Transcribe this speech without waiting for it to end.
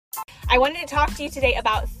I wanted to talk to you today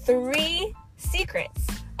about 3 secrets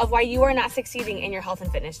of why you are not succeeding in your health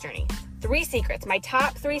and fitness journey. 3 secrets. My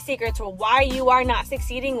top 3 secrets for why you are not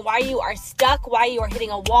succeeding, why you are stuck, why you are hitting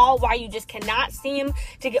a wall, why you just cannot seem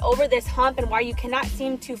to get over this hump, and why you cannot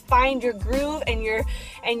seem to find your groove and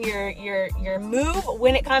your move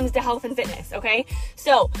when it comes to health and fitness, okay?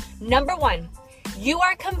 So, number 1, you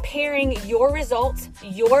are comparing your results,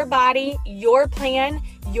 your body, your plan,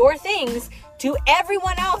 your things to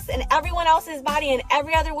everyone else and everyone else's body and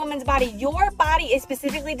every other woman's body. Your body is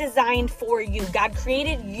specifically designed for you. God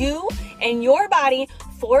created you and your body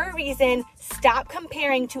for a reason. Stop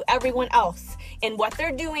comparing to everyone else and what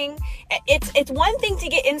they're doing. It's one thing to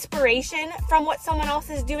get inspiration from what someone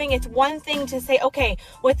else is doing. It's one thing to say, okay,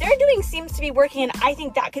 what they're doing seems to be working and I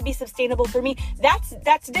think that could be sustainable for me.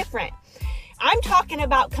 That's different. I'm talking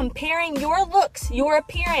about comparing your looks, your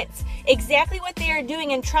appearance, exactly what they are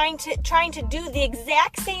doing and trying to do the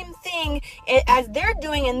exact same thing as they're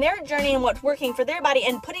doing in their journey and what's working for their body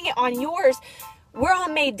and putting it on yours. We're all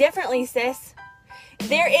made differently, sis.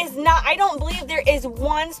 I don't believe there is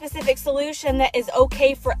one specific solution that is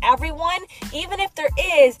okay for everyone. Even if there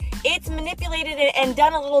is, it's manipulated and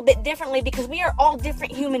done a little bit differently because we are all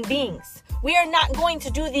different human beings. We are not going to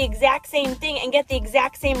do the exact same thing and get the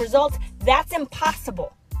exact same results. That's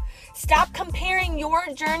impossible. Stop comparing your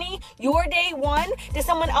journey, your day 1 to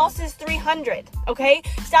someone else's 300, okay?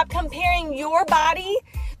 Stop comparing your body,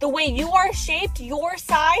 the way you are shaped, your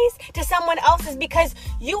size, to someone else's, because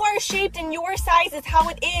you are shaped and your size is how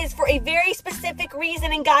it is for a very specific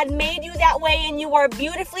reason, and God made you that way, and you are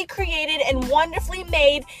beautifully created and wonderfully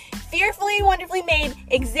made, fearfully and wonderfully made,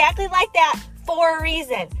 exactly like that, for a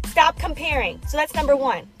reason. Stop comparing. So that's number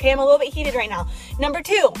 1. Okay, I'm a little bit heated right now. Number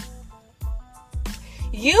 2,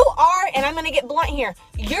 you are, and I'm going to get blunt here,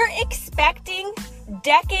 you're expecting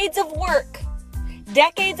decades of work,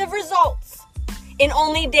 decades of results in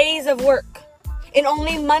only days of work, in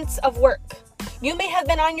only months of work. You may have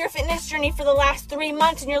been on your fitness journey for the last 3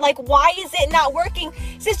 months and you're like, why is it not working?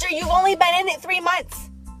 Sister, you've only been in it 3 months.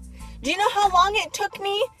 Do you know how long it took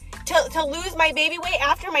me to lose my baby weight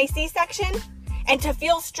after my C-section and to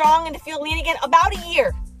feel strong and to feel lean again? About a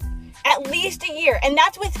year. At least a year. And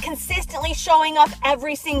that's with consistently showing up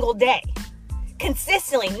every single day.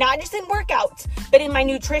 Consistently. Not just in workouts, but in my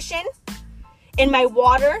nutrition, in my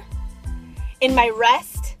water, in my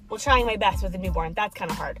rest. Well, trying my best with a newborn. That's kind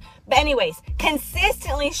of hard. But anyways,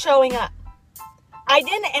 consistently showing up. I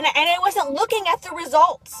didn't, and I wasn't looking at the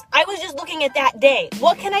results. I was just looking at that day.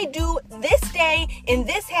 What can I do this day, in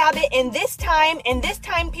this habit, in this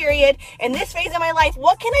time period, in this phase of my life?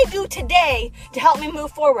 What can I do today to help me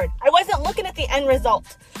move forward? I wasn't looking at the end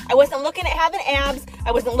result. I wasn't looking at having abs.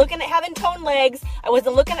 I wasn't looking at having toned legs. I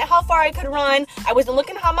wasn't looking at how far I could run. I wasn't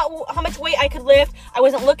looking at how much weight I could lift. I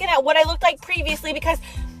wasn't looking at what I looked like previously, because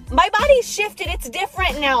my body's shifted. It's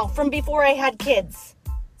different now from before I had kids.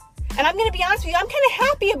 And I'm going to be honest with you, I'm kind of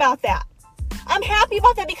happy about that. I'm happy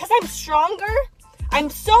about that because I'm stronger. I'm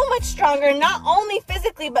so much stronger, not only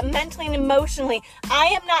physically, but mentally and emotionally. I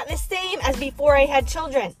am not the same as before I had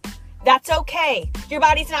children. That's okay. Your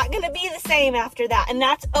body's not going to be the same after that, and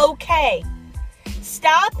that's okay.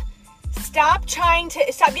 Stop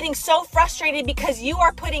getting so frustrated because you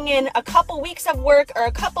are putting in a couple weeks of work or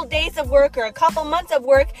a couple days of work or a couple months of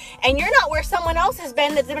work and you're not where someone else has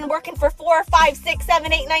been that's been working for 4, 5, 6,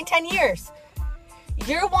 7, 8, 9, 10 years.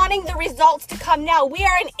 You're wanting the results to come now. We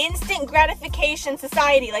are an instant gratification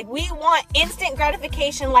society. Like, we want instant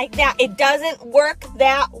gratification like that. It doesn't work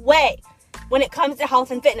that way when it comes to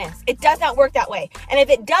health and fitness. It does not work that way. And if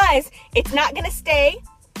it does, it's not going to stay.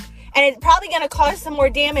 And it's probably going to cause some more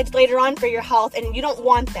damage later on for your health, and you don't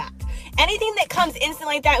want that. Anything that comes instant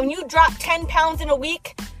like that, when you drop 10 pounds in a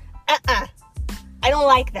week, I don't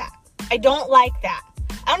like that. I don't like that.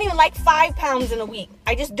 I don't even like 5 pounds in a week.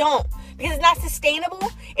 I just don't. Because it's not sustainable.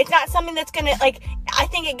 It's not something that's going to, I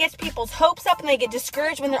think it gets people's hopes up and they get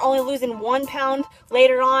discouraged when they're only losing 1 pound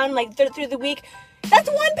later on, through the week. That's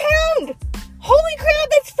 1 pound! Holy crap,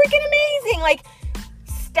 that's freaking amazing!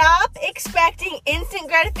 Stop expecting instant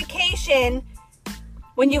gratification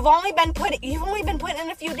when you've only been putting in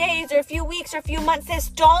a few days or a few weeks or a few months. Sis,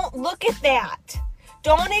 don't look at that.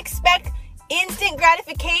 Don't expect instant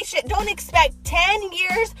gratification. Don't expect 10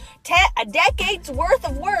 years, a decade's worth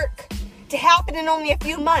of work to happen in only a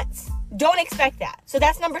few months. Don't expect that. So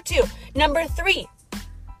that's number 2. Number 3,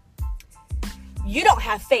 you don't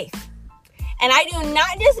have faith. And I do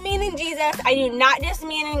not just mean in Jesus. I do not just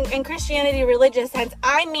mean in Christianity, religious sense.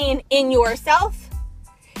 I mean in yourself,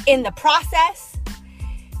 in the process.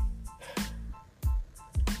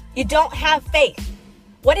 You don't have faith.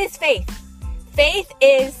 What is faith? Faith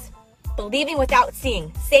is believing without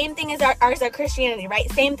seeing. Same thing as our Christianity, right?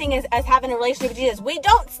 Same thing as having a relationship with Jesus. We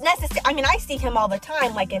don't necessarily, I mean, I see him all the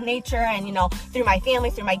time, like in nature and, through my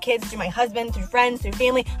family, through my kids, through my husband, through friends, through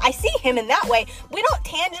family. I see him in that way. We don't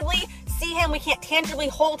tangibly see him. We can't tangibly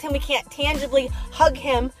hold him. We can't tangibly hug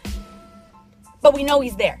him. But we know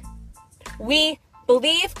he's there. We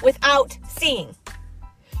believe without seeing.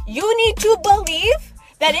 You need to believe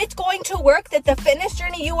that it's going to work, that the fitness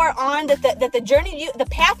journey you are on, that the journey the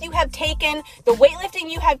path you have taken, the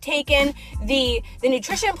weightlifting you have taken, the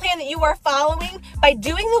nutrition plan that you are following, by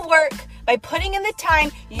doing the work, by putting in the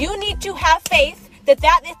time, you need to have faith that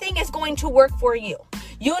thing is going to work for you.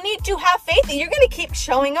 You need to have faith that you're going to keep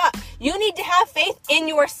showing up. You need to have faith in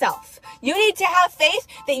yourself. You need to have faith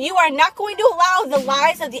that you are not going to allow the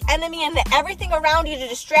lies of the enemy and everything around you to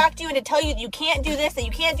distract you and to tell you that you can't do this, that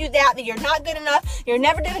you can't do that you're not good enough, you're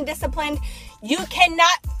never been disciplined. You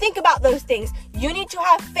cannot think about those things. You need to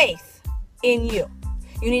have faith in you.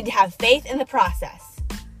 You need to have faith in the process.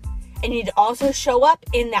 And you need to also show up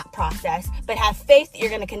in that process, but have faith that you're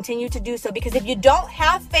going to continue to do so. Because if you don't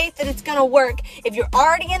have faith that it's going to work, if you're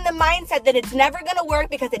already in the mindset that it's never going to work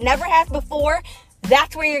because it never has before,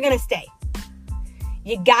 that's where you're going to stay.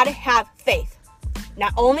 You got to have faith.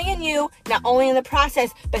 Not only in you, not only in the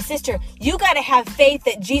process, but sister, you got to have faith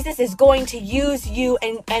that Jesus is going to use you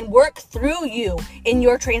and work through you in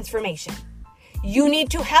your transformation. You need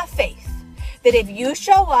to have faith that if you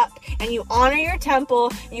show up and you honor your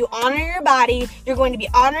temple, you honor your body, you're going to be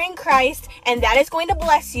honoring Christ, and that is going to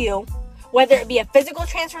bless you, whether it be a physical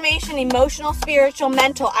transformation, emotional, spiritual,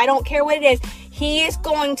 mental, I don't care what it is, he is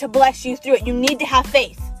going to bless you through it. You need to have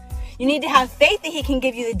faith. You need to have faith that he can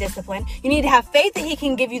give you the discipline. You need to have faith that he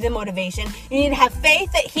can give you the motivation. You need to have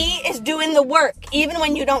faith that he is doing the work, even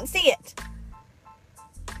when you don't see it.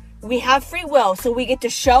 We have free will, so we get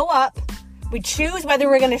to show up. We choose whether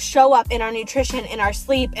we're going to show up in our nutrition, in our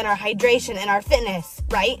sleep, in our hydration, in our fitness,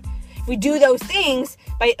 right? If we do those things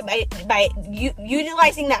by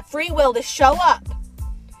utilizing that free will to show up,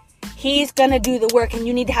 he's going to do the work, and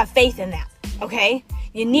you need to have faith in that, okay?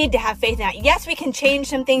 You need to have faith in that. Yes, we can change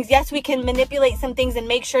some things. Yes, we can manipulate some things and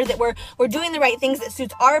make sure that we're doing the right things that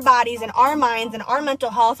suits our bodies and our minds and our mental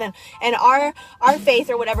health and our faith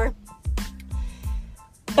or whatever.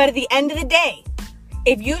 But at the end of the day,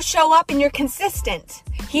 if you show up and you're consistent,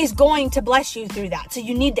 he's going to bless you through that. So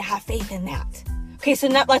you need to have faith in that. Okay, so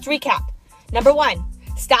now let's recap. Number 1,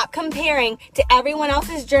 stop comparing to everyone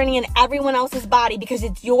else's journey and everyone else's body, because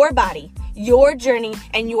it's your body, your journey,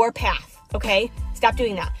 and your path. Okay? Stop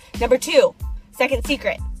doing that. Number 2, second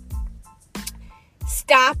secret.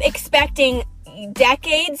 Stop expecting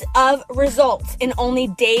decades of results in only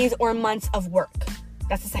days or months of work.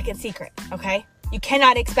 That's the second secret, okay? You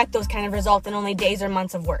cannot expect those kind of results in only days or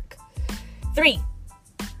months of work. 3,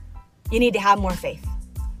 you need to have more faith.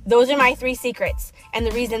 Those are my 3 secrets and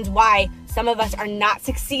the reasons why some of us are not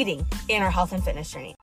succeeding in our health and fitness journey.